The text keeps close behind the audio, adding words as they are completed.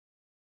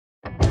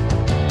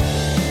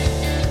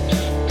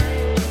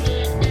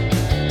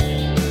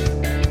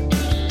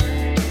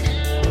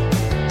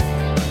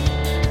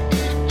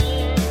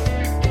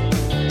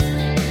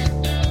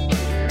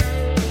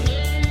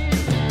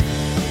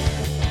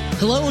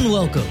Hello and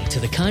welcome to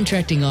the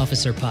Contracting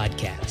Officer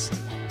Podcast.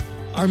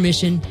 Our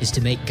mission is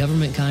to make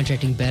government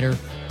contracting better,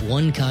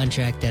 one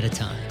contract at a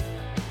time.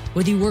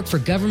 Whether you work for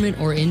government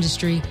or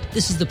industry,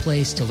 this is the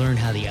place to learn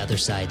how the other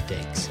side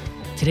thinks.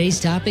 Today's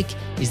topic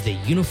is the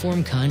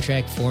uniform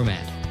contract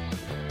format.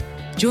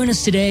 Join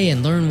us today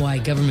and learn why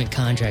government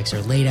contracts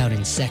are laid out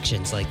in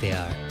sections like they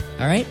are.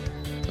 All right,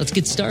 let's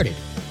get started.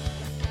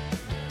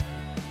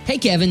 Hey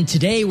Kevin,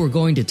 today we're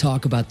going to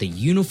talk about the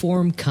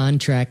uniform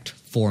contract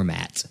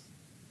format.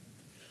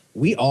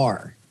 We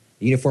are.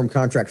 The uniform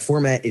contract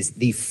format is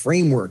the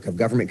framework of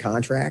government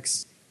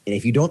contracts. And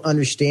if you don't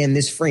understand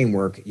this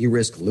framework, you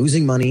risk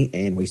losing money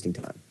and wasting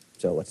time.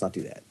 So let's not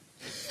do that.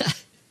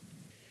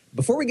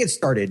 Before we get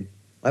started,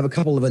 I have a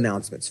couple of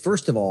announcements.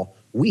 First of all,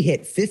 we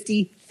hit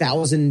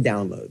 50,000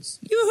 downloads.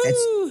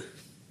 Yoo-hoo!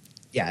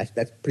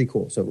 That's pretty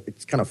cool. So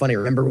it's kind of funny.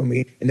 Remember when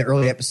in the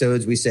early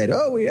episodes, we said,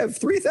 we have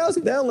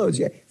 3,000 downloads.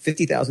 Yeah,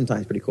 50,000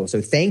 times. Pretty cool. So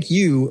thank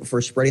you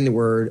for spreading the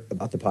word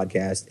about the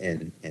podcast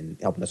and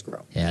helping us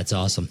grow. Yeah, that's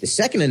awesome. The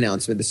second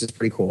announcement, this is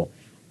pretty cool.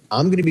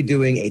 I'm going to be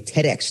doing a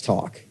TEDx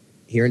talk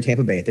here in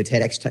Tampa Bay at the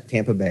TEDx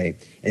Tampa Bay.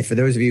 And for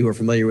those of you who are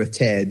familiar with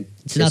TED,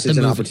 it's not the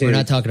movie. We're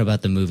not talking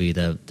about the movie,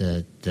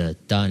 the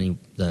Donnie,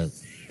 we're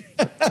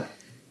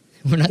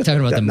not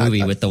talking about the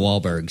movie with the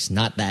Wahlbergs,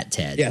 not that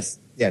TED. Yes.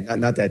 Yeah,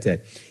 not that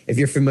TED. If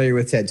you're familiar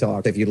with TED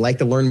Talk, if you'd like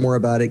to learn more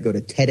about it, go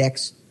to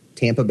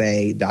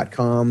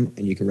TEDxTampaBay.com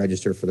and you can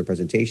register for the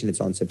presentation. It's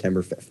on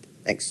September 5th.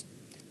 Thanks.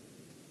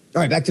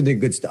 All right, back to the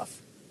good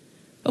stuff.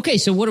 Okay,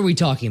 so what are we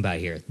talking about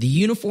here? The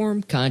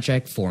uniform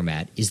contract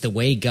format is the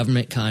way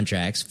government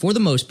contracts, for the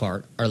most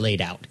part, are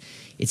laid out.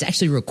 It's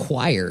actually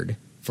required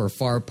for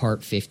FAR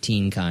Part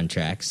 15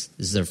 contracts.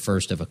 This is the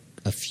first of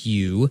a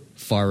few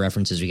FAR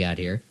references we got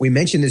here. We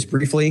mentioned this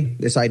briefly,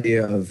 this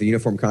idea of the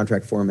uniform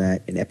contract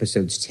format in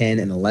episodes 10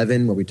 and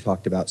 11, where we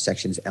talked about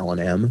sections L and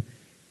M.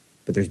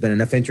 But there's been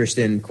enough interest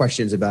in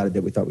questions about it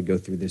that we thought we'd go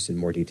through this in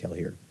more detail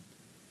here.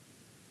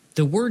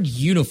 The word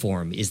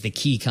uniform is the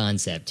key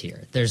concept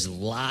here. There's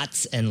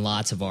lots and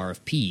lots of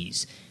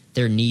RFPs.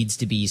 There needs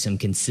to be some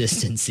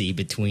consistency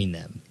between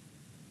them.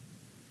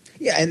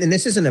 Yeah, and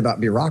this isn't about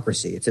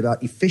bureaucracy. It's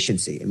about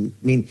efficiency. I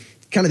mean,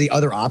 kind of the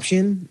other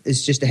option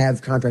is just to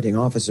have contracting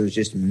officers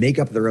just make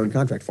up their own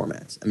contract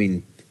formats. I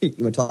mean, you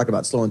want to talk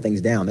about slowing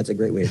things down. That's a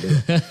great way to do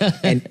it.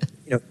 And,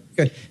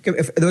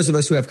 if those of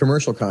us who have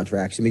commercial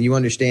contracts, I mean, you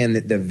understand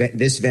that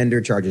this vendor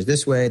charges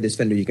this way. This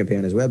vendor you can pay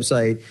on his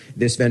website.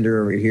 This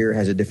vendor over here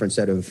has a different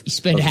set of You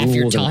spend half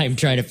your time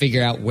trying to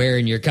figure out where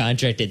in your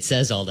contract it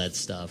says all that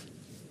stuff.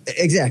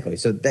 Exactly.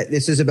 So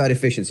this is about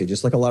efficiency.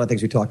 Just like a lot of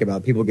things we talk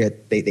about, people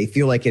they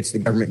feel like it's the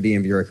government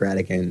being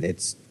bureaucratic, and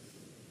it's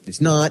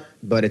not,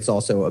 but it's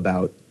also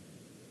about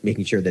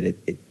making sure that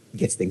it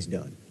gets things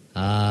done.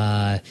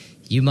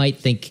 You might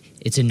think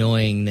it's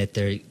annoying that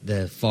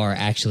the FAR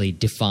actually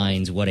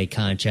defines what a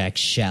contract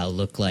shall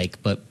look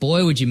like, but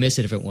boy, would you miss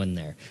it if it wasn't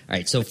there. All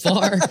right, so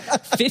FAR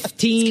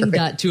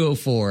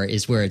 15.204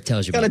 is where it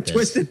tells you about this. Kind of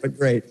twisted, but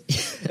great.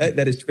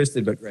 That is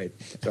twisted, but great.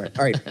 Sorry.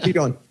 All right, keep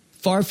going.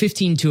 FAR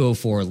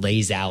 15.204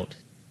 lays out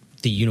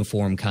the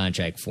uniform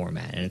contract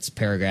format, and it's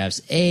paragraphs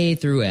A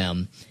through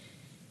M.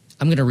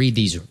 I'm going to read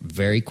these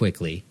very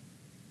quickly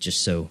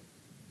just so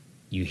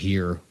you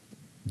hear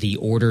the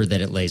order that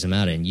it lays them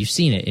out in. You've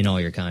seen it in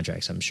all your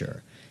contracts, I'm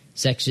sure.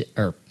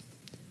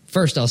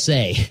 First I'll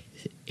say,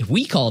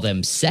 we call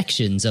them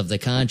sections of the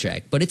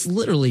contract, but it's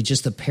literally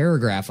just the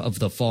paragraph of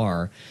the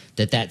FAR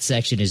that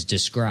section is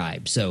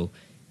described. So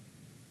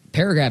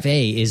paragraph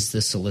A is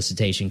the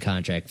solicitation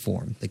contract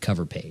form, the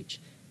cover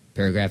page.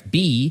 Paragraph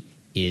B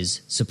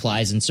is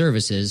supplies and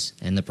services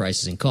and the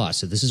prices and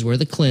costs. So this is where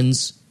the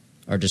CLINs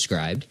are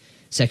described.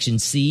 Section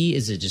C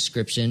is a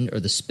description or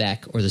the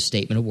spec or the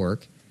statement of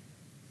work.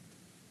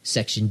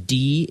 Section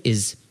D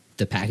is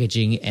the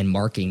packaging and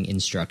marking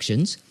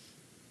instructions.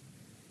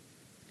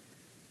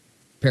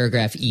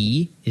 Paragraph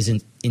E is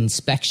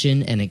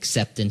inspection and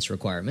acceptance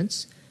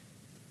requirements.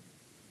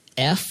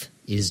 F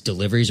is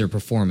deliveries or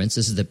performance.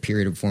 This is the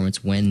period of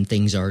performance when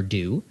things are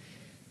due.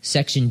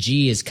 Section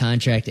G is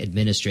contract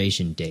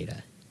administration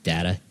data.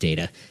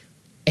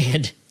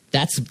 And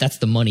that's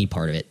the money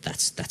part of it.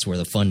 That's where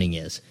the funding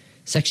is.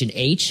 Section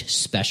H,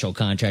 special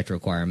contract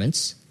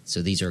requirements.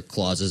 So these are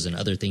clauses and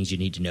other things you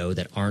need to know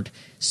that aren't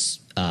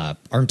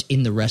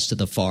in the rest of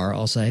the FAR,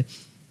 I'll say.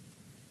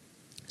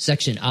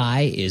 Section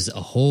I is a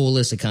whole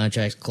list of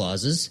contract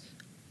clauses,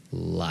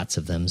 lots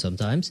of them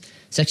sometimes.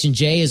 Section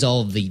J is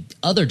all of the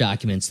other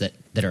documents that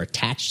are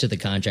attached to the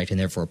contract and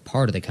therefore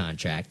part of the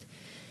contract.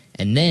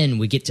 And then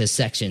we get to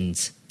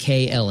sections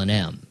K, L, and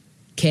M.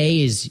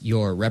 K is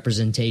your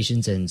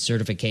representations and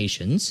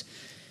certifications.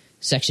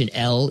 Section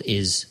L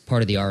is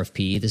part of the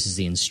RFP. This is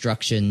the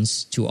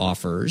instructions to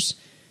offers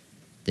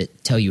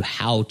that tell you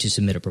how to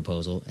submit a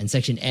proposal. And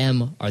Section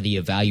M are the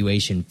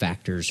evaluation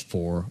factors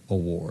for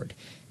award.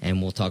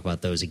 And we'll talk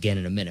about those again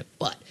in a minute.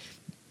 But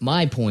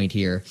my point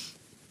here,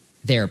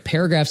 there are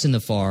paragraphs in the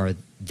FAR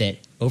that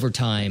over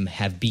time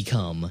have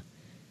become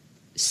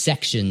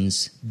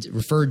sections,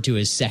 referred to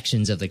as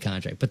sections of the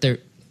contract. But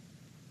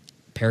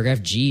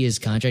paragraph G is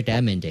contract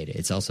admin data.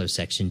 It's also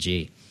section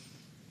G.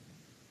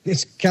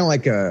 It's kind of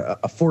like a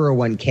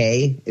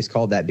 401k is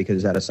called that because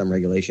it's out of some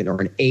regulation, or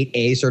an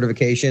 8A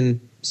certification.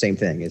 Same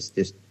thing. It's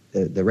just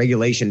the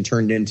regulation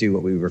turned into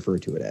what we refer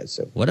to it as.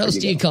 So what else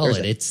do you call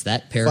it? It's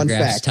that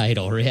paragraph's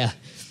title. Yeah.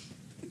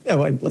 Yeah,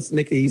 well, let's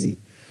make it easy.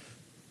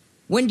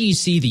 When do you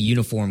see the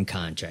uniform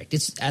contract?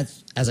 It's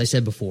as I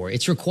said before,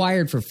 it's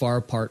required for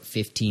FAR Part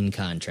 15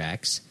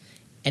 contracts,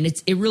 and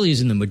it really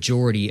is in the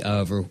majority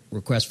of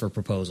requests for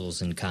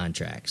proposals and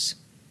contracts.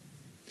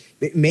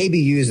 It may be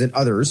used in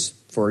others.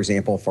 For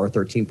example, FAR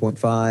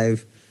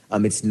 13.5.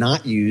 It's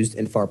not used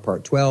in FAR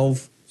Part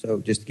 12. So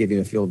just to give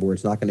you a feel of where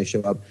it's not going to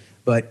show up.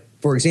 But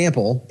for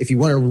example, if you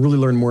want to really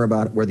learn more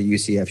about where the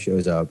UCF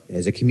shows up,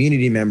 as a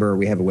community member,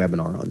 we have a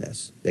webinar on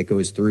this that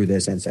goes through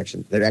this and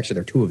section. There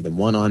are two of them,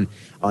 one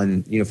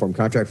on uniform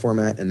contract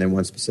format and then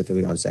one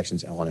specifically on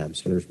sections L and M.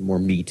 So there's more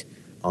meat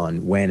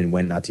on when and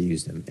when not to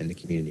use them in the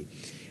community.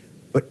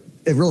 But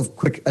a real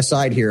quick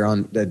aside here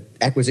on the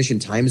acquisition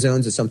time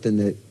zones is something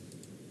that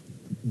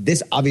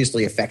this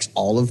obviously affects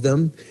all of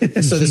them. So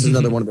this is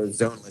another one of those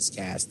zoneless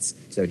casts.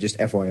 So just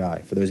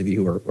FYI, for those of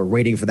you who are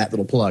waiting for that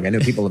little plug. I know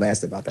people have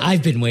asked about that.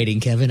 I've been waiting,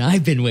 Kevin.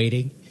 I've been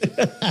waiting.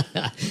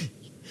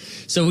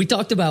 So we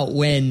talked about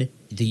when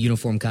the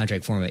uniform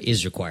contract format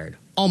is required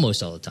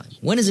almost all the time.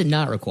 When is it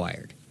not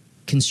required?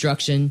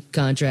 Construction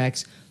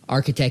contracts,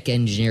 architect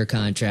engineer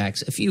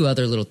contracts, a few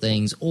other little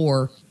things,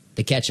 or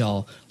the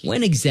catch-all,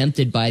 when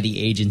exempted by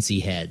the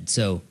agency head.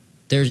 So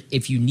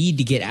if you need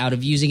to get out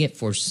of using it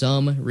for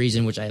some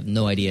reason, which I have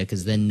no idea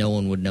because then no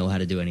one would know how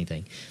to do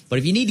anything. But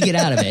if you need to get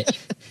out of it,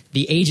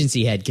 the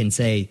agency head can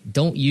say,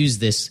 don't use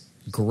this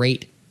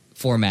great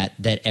format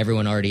that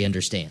everyone already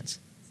understands.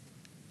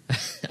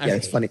 Yeah,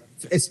 it's funny.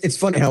 It's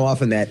funny how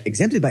often that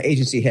exempted by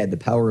agency head, the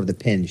power of the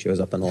pen shows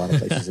up in a lot of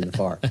places in the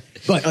FAR.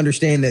 But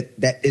understand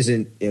that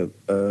isn't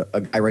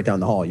a guy right down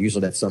the hall.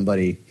 Usually that's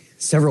somebody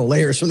several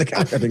layers from the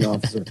contracting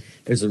officer.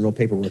 There's some real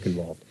paperwork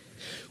involved.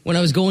 When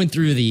I was going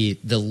through the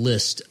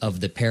list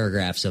of the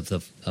paragraphs of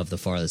the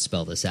FAR that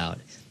spell this out,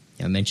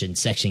 I mentioned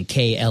Section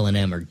K, L, and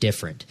M are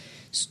different.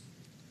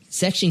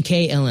 Section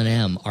K, L, and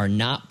M are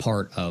not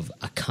part of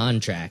a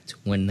contract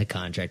when the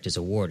contract is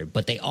awarded,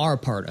 but they are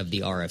part of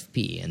the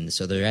RFP, and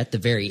so they're at the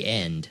very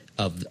end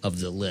of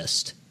the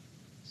list.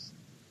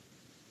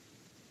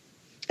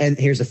 And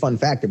here's a fun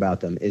fact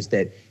about them is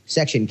that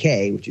Section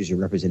K, which is your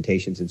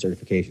representations and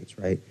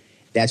certifications, right?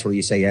 That's where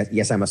you say,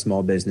 yes, I'm a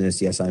small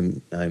business. Yes,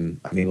 I'm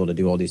able to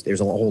do all these.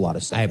 There's a whole lot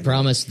of stuff. I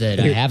promise that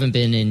I haven't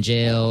been in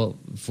jail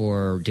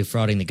for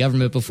defrauding the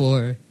government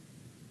before.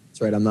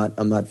 That's right. I'm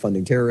not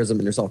funding terrorism,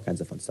 and there's all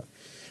kinds of fun stuff.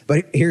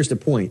 But here's the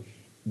point.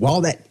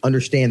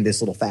 Understand this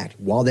little fact,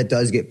 while that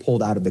does get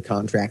pulled out of the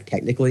contract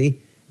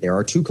technically, there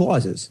are two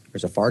clauses.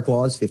 There's a FAR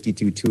clause,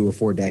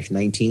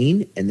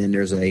 52204-19, and then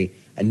there's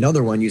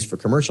another one used for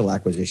commercial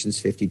acquisitions,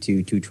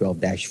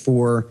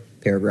 52212-4,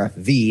 paragraph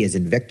V as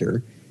in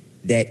Victor,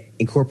 that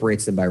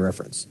incorporates them by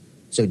reference.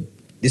 So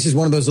this is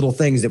one of those little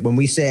things that when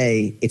we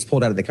say it's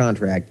pulled out of the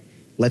contract,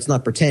 let's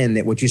not pretend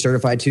that what you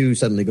certified to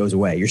suddenly goes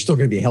away. You're still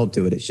going to be held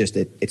to it. It's just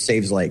that it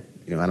saves 10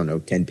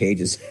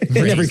 pages in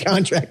every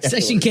contract.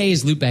 Section K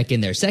is looped back in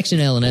there. Section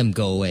L and M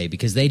go away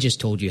because they just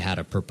told you how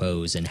to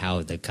propose and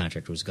how the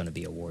contract was going to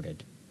be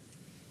awarded.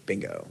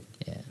 Bingo.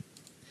 Yeah.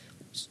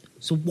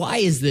 So why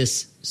is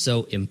this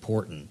so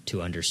important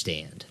to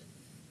understand?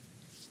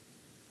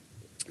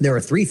 There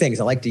are three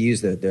things I like to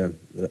use. There's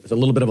a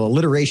little bit of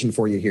alliteration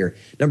for you here.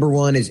 Number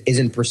one is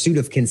in pursuit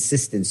of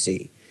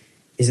consistency.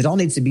 It all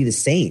needs to be the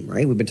same,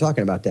 right? We've been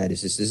talking about that.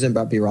 This isn't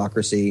about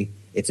bureaucracy.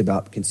 It's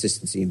about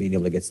consistency and being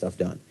able to get stuff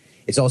done.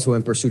 It's also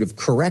in pursuit of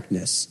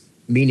correctness,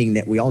 meaning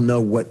that we all know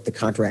what the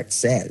contract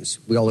says.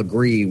 We all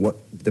agree what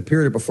the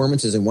period of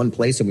performance is in one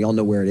place, and we all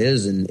know where it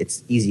is, and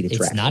it's easy to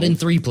track. It's not in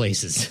three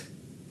places.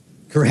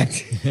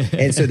 Correct.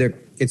 And so there's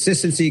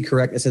consistency,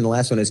 correctness, and the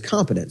last one is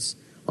competence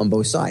on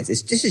both sides.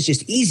 This is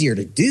just easier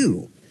to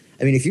do.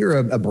 I mean, if you're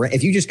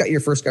if you just got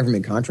your first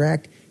government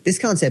contract, this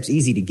concept's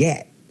easy to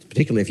get.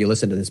 Particularly if you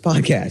listen to this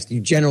podcast, you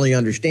generally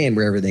understand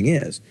where everything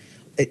is.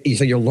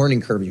 So your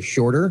learning curve is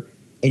shorter,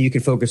 and you can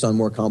focus on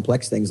more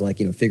complex things like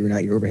figuring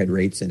out your overhead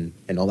rates and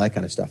all that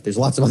kind of stuff. There's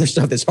lots of other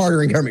stuff that's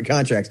harder in government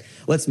contracts.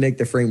 Let's make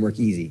the framework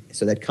easy.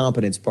 So that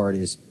competence part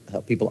is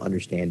help people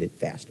understand it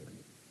faster.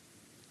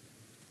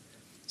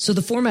 So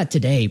the format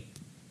today,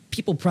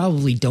 people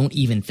probably don't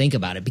even think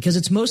about it because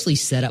it's mostly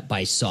set up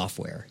by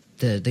software.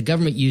 The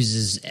government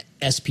uses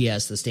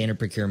SPS, the Standard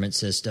Procurement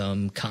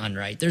System,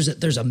 Conwrite. There's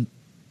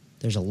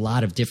a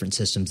lot of different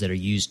systems that are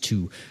used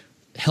to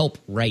help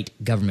write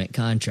government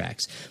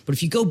contracts. But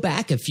if you go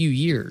back a few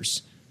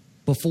years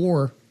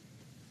before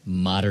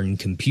modern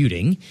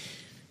computing,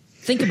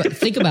 think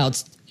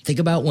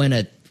about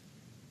when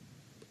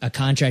a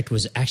contract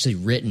was actually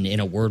written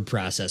in a word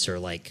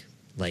processor like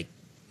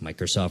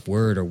Microsoft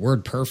Word or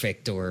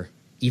WordPerfect or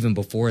even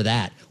before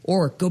that.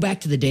 Or go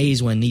back to the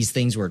days when these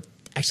things were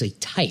actually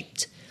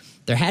typed.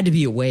 There had to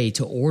be a way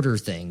to order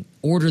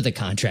the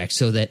contract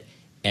so that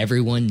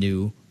everyone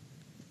knew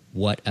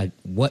what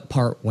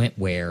part went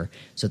where,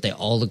 so that they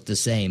all looked the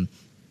same.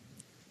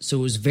 So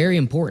it was very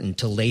important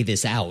to lay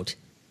this out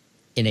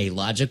in a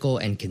logical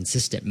and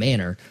consistent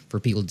manner for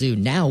people to do.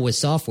 Now with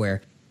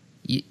software,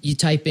 you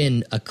type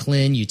in a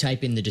CLIN, you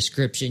type in the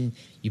description,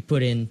 you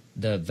put in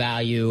the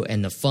value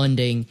and the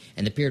funding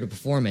and the period of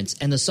performance,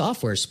 and the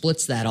software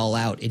splits that all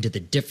out into the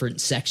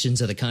different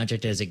sections of the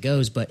contract as it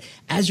goes. But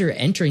as you're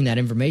entering that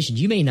information,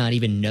 you may not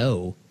even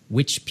know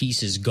which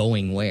piece is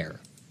going where.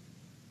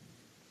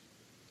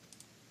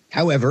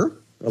 However,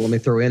 let me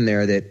throw in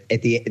there that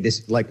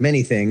this, like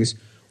many things,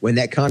 when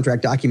that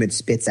contract document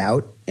spits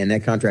out and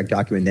that contract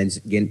document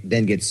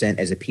then gets sent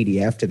as a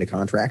PDF to the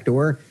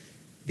contractor,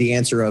 the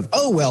answer of,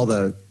 oh, well,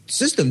 the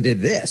system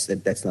did this,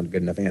 that's not a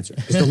good enough answer.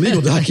 Because the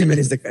legal document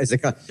is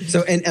the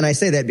so, and I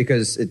say that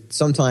because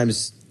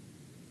sometimes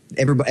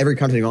every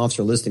contracting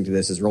officer listening to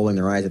this is rolling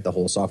their eyes at the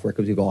whole software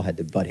because we've all had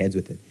to butt heads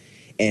with it.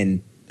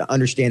 And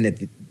understand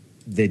that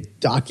the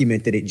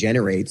document that it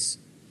generates,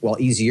 while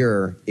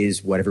easier,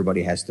 is what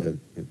everybody has to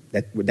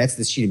that's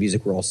the sheet of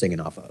music we're all singing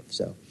off of.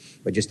 So,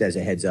 but just as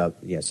a heads up,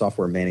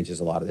 software manages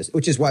a lot of this,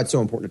 which is why it's so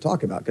important to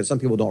talk about, because some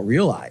people don't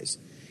realize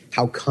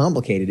how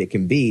complicated it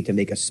can be to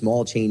make a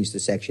small change to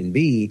Section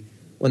B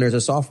when there's a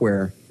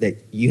software that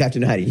you have to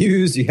know how to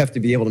use. You have to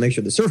be able to make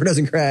sure the server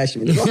doesn't crash. I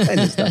mean, there's all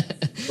kinds of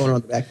stuff going on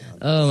in the background.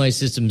 Oh, my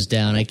system's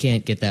down. I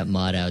can't get that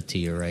mod out to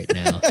you right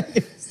now.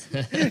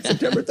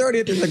 September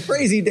 30th is a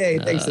crazy day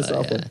thanks to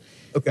software.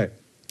 Yeah. Okay.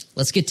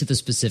 Let's get to the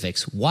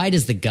specifics. Why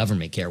does the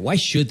government care? Why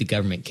should the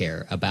government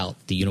care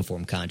about the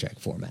uniform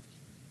contract format?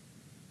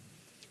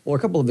 Well, a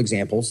couple of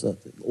examples. In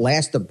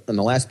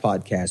the last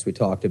podcast, we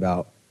talked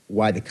about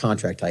why the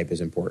contract type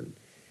is important.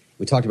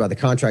 We talked about the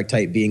contract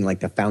type being like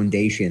the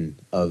foundation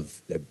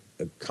of the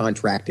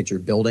contract that you're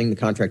building. The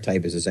contract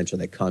type is essentially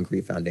that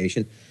concrete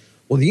foundation.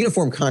 Well, the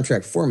uniform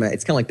contract format,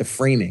 it's kind of like the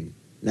framing.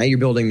 Now you're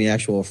building the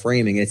actual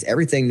framing. It's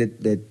everything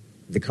that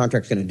the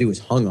contract's going to do is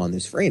hung on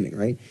this framing,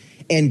 right?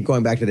 And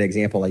going back to the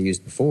example I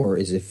used before,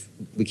 is if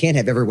we can't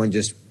have everyone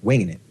just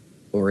winging it,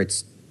 or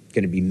it's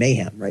going to be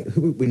mayhem, right?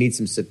 We need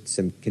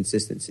some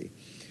consistency.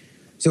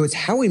 So it's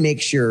how we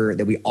make sure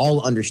that we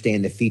all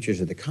understand the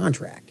features of the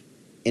contract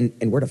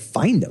and where to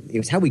find them.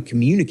 It's how we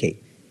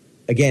communicate.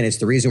 Again, it's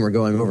the reason we're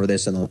going over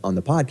this on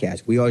the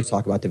podcast. We always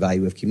talk about the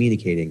value of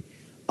communicating.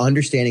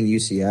 Understanding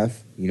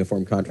UCF,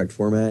 Uniform Contract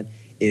Format,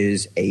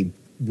 is a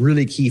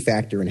really key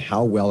factor in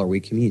how well are we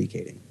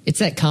communicating. It's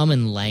that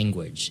common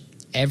language.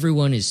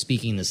 Everyone is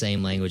speaking the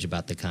same language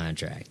about the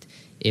contract.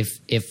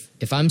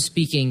 If I'm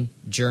speaking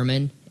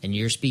German and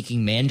you're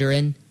speaking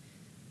Mandarin,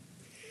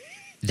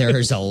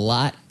 there's a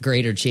lot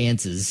greater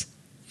chances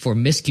for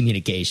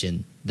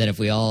miscommunication than if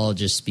we all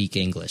just speak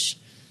English.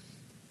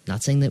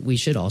 Not saying that we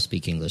should all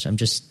speak English. I'm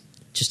just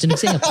an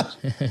example.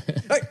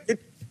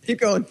 Keep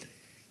going.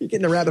 You're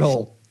getting a rabbit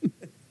hole.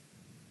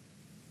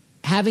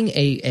 Having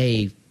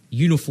a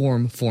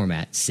uniform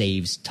format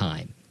saves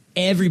time.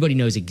 Everybody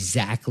knows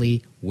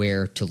exactly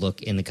where to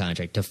look in the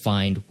contract to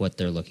find what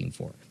they're looking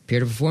for.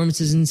 Period of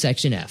performance is in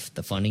Section F.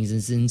 The funding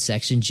is in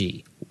Section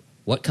G.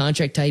 What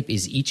contract type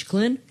is each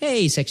CLIN?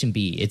 Hey, Section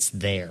B. It's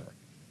there.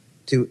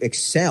 To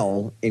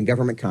excel in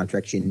government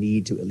contracts, you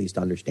need to at least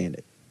understand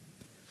it.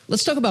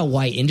 Let's talk about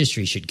why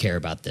industry should care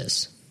about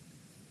this.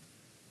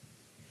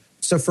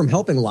 So from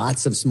helping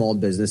lots of small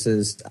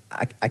businesses,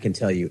 I can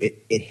tell you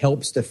it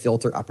helps to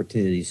filter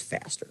opportunities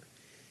faster.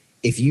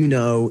 If you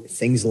know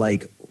things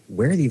like,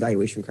 where are the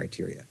evaluation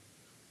criteria?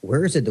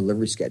 Where is the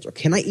delivery schedule?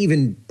 Can I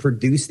even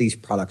produce these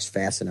products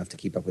fast enough to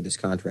keep up with this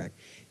contract?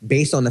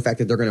 Based on the fact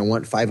that they're going to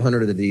want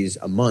 500 of these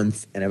a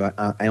month, and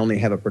I only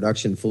have a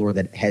production floor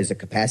that has a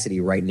capacity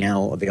right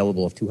now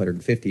available of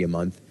 250 a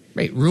month.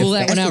 Right, rule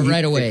that one out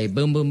right away.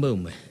 Boom, boom,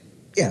 boom.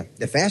 Yeah,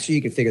 the faster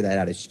you can figure that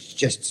out, it's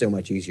just so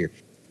much easier.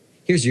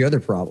 Here's the other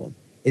problem,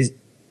 is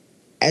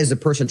as a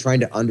person trying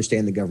to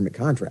understand the government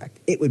contract,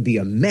 it would be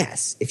a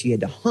mess if you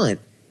had to hunt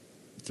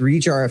through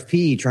each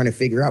RFP trying to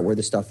figure out where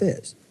the stuff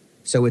is.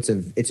 So it's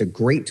a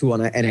great tool,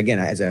 and again,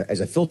 as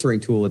a filtering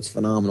tool, it's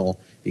phenomenal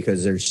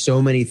because there's so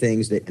many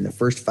things that in the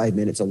first 5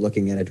 minutes of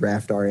looking at a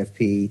draft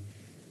RFP,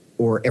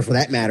 or for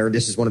that matter,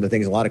 this is one of the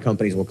things a lot of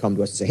companies will come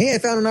to us and say, hey, I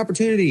found an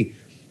opportunity.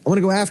 I want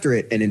to go after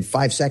it. And in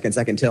 5 seconds,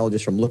 I can tell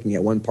just from looking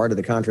at one part of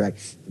the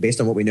contract,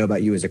 based on what we know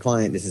about you as a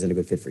client, this isn't a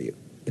good fit for you.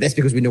 But that's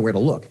because we know where to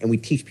look, and we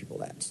teach people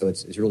that. So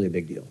it's really a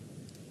big deal.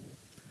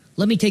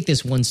 Let me take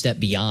this one step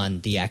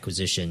beyond the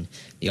acquisition,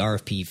 the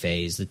RFP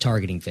phase, the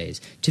targeting phase,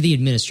 to the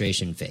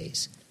administration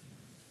phase.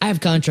 I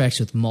have contracts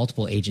with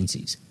multiple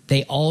agencies.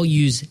 They all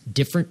use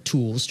different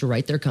tools to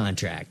write their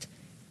contract.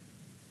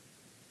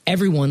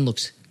 Everyone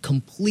looks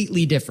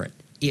completely different.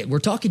 We're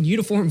talking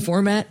uniform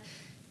format,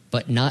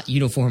 but not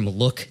uniform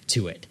look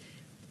to it.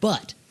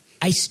 But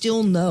I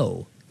still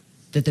know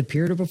that the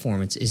period of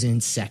performance is in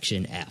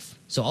Section F.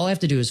 So all I have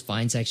to do is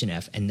find Section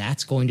F, and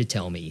that's going to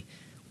tell me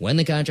when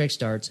the contract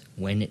starts,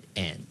 when it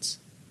ends.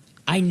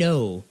 I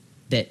know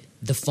that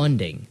the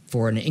funding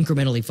for an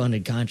incrementally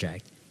funded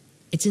contract,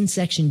 it's in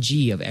Section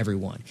G of every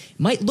one. It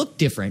might look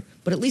different,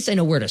 but at least I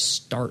know where to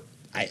start.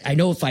 I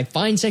know if I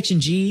find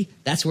Section G,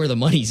 that's where the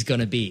money's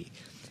going to be.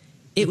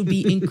 It would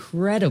be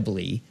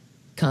incredibly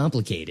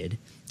complicated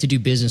to do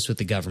business with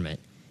the government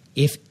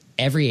if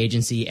every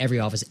agency, every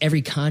office,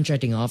 every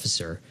contracting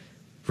officer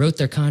wrote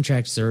their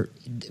contracts or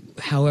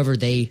however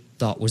they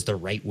thought was the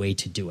right way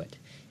to do it.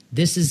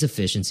 This is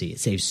efficiency. It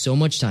saves so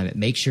much time. It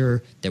makes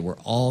sure that we're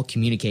all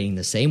communicating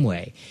the same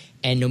way.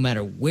 And no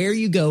matter where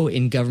you go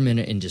in government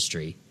or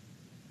industry,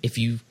 if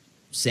you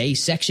say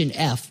Section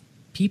F,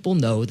 people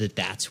know that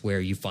that's where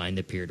you find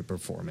the peer to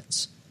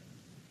performance.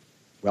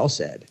 Well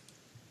said.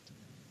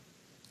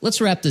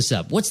 Let's wrap this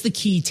up. What's the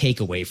key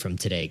takeaway from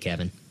today,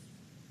 Kevin?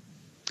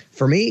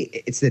 For me,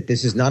 it's that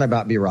this is not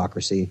about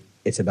bureaucracy.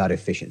 It's about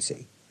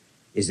efficiency.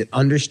 Is that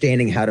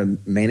understanding how to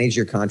manage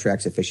your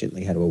contracts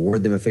efficiently, how to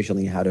award them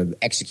efficiently, how to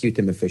execute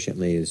them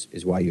efficiently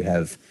is why you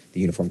have the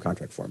uniform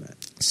contract format.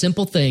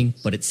 Simple thing,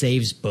 but it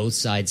saves both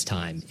sides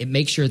time. It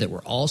makes sure that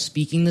we're all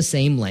speaking the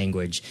same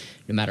language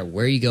no matter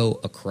where you go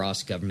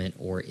across government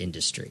or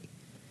industry.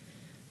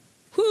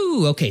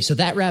 Whew, okay, so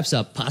that wraps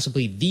up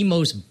possibly the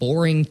most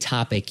boring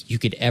topic you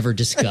could ever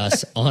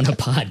discuss on a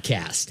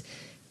podcast.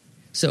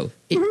 So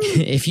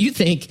if you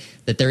think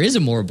that there is a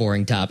more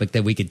boring topic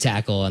that we could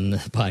tackle on the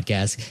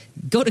podcast,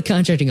 go to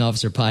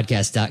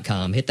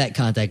contractingofficerpodcast.com, hit that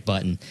contact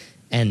button,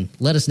 and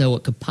let us know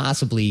what could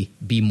possibly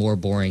be more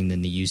boring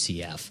than the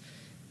UCF.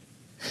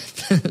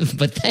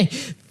 But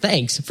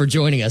thanks for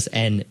joining us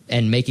and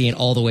making it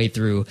all the way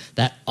through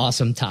that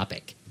awesome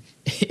topic.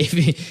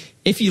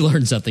 If you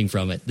learned something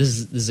from it,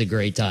 this is a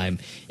great time.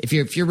 If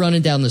you're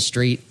running down the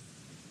street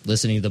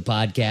listening to the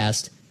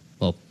podcast,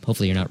 well,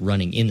 hopefully you're not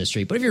running in the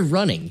street, but if you're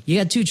running, you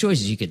got two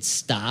choices. You could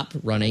stop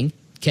running,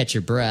 catch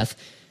your breath,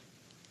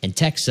 and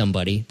text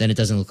somebody. Then it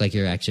doesn't look like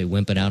you're actually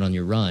wimping out on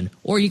your run.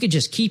 Or you could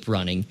just keep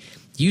running,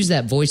 use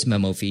that voice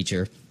memo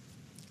feature,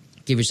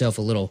 give yourself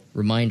a little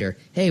reminder.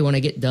 Hey, when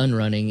I get done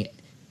running,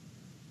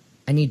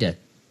 I need to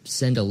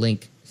send a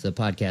link to the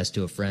podcast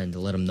to a friend to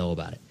let them know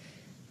about it.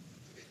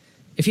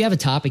 If you have a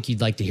topic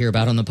you'd like to hear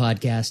about on the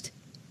podcast,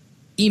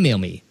 email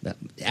me. The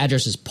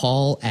address is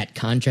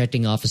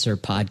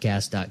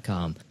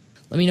paul@contractingofficerpodcast.com.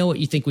 Let me know what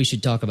you think we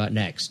should talk about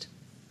next.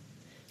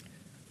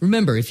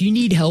 Remember, if you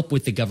need help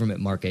with the government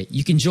market,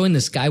 you can join the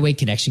Skyway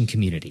Connection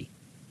community.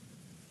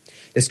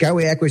 The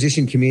Skyway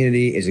Acquisition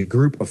community is a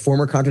group of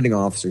former contracting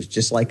officers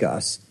just like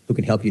us who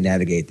can help you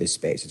navigate this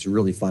space. It's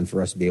really fun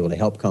for us to be able to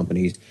help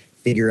companies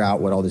figure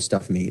out what all this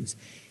stuff means.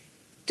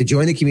 To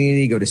join the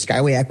community, go to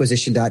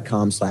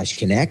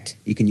skywayacquisition.com/connect.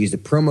 You can use the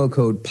promo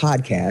code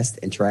podcast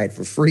and try it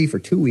for free for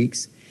 2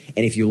 weeks.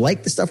 And if you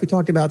like the stuff we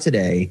talked about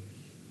today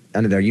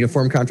under their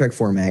uniform contract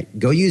format,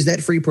 go use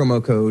that free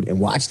promo code and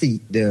watch the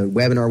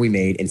webinar we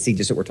made and see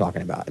just what we're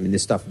talking about. I mean,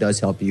 this stuff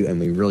does help you, and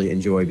we really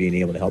enjoy being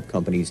able to help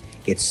companies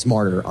get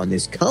smarter on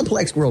this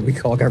complex world we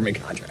call government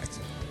contracts.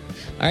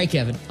 All right,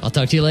 Kevin. I'll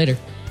talk to you later.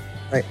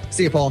 All right.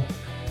 See you, Paul.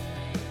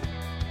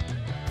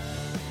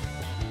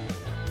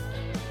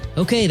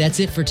 Okay, that's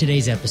it for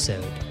today's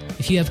episode.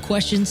 If you have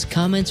questions,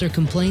 comments, or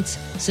complaints,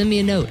 send me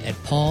a note at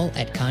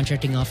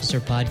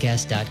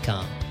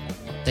paul@contractingofficerpodcast.com.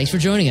 Thanks for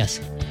joining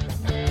us.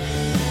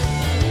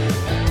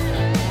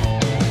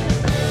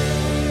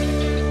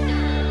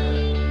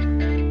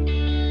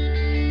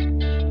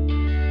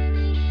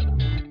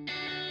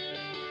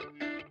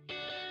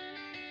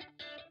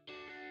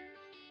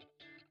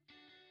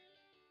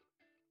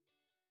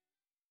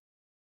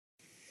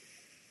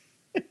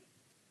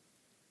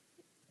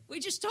 We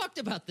just talked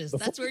about this.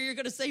 That's where you're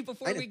going to say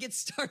before we get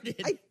started.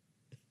 I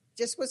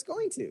just was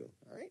going to.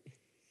 All right.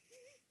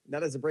 Now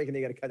there's a break, and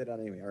you got to cut it out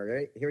anyway. All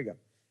right. Here we go.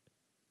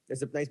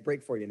 There's a nice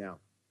break for you now.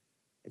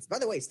 And by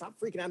the way, stop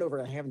freaking out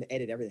over having to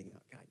edit everything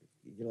out. God,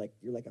 you're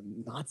like a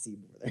Nazi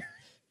over there.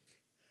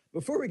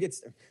 Before we get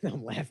started,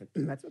 I'm laughing.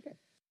 That's okay.